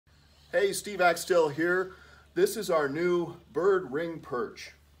Hey, Steve Axtell here. This is our new bird ring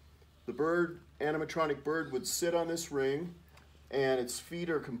perch. The animatronic bird would sit on this ring and its feet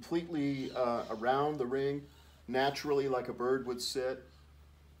are completely around the ring, naturally like a bird would sit.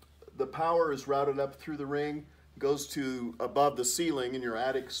 The power is routed up through the ring, goes to above the ceiling in your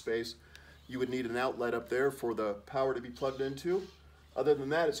attic space. You would need an outlet up there for the power to be plugged into. Other than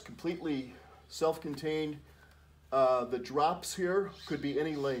that, it's completely self-contained. The drops here could be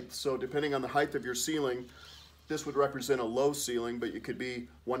any length, so depending on the height of your ceiling, this would represent a low ceiling, but it could be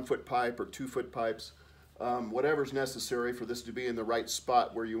 1 foot pipe or 2 foot pipes, whatever's necessary for this to be in the right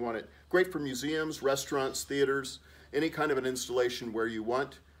spot where you want it. Great for museums, restaurants, theaters, any kind of an installation where you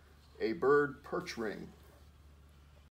want a bird perch ring.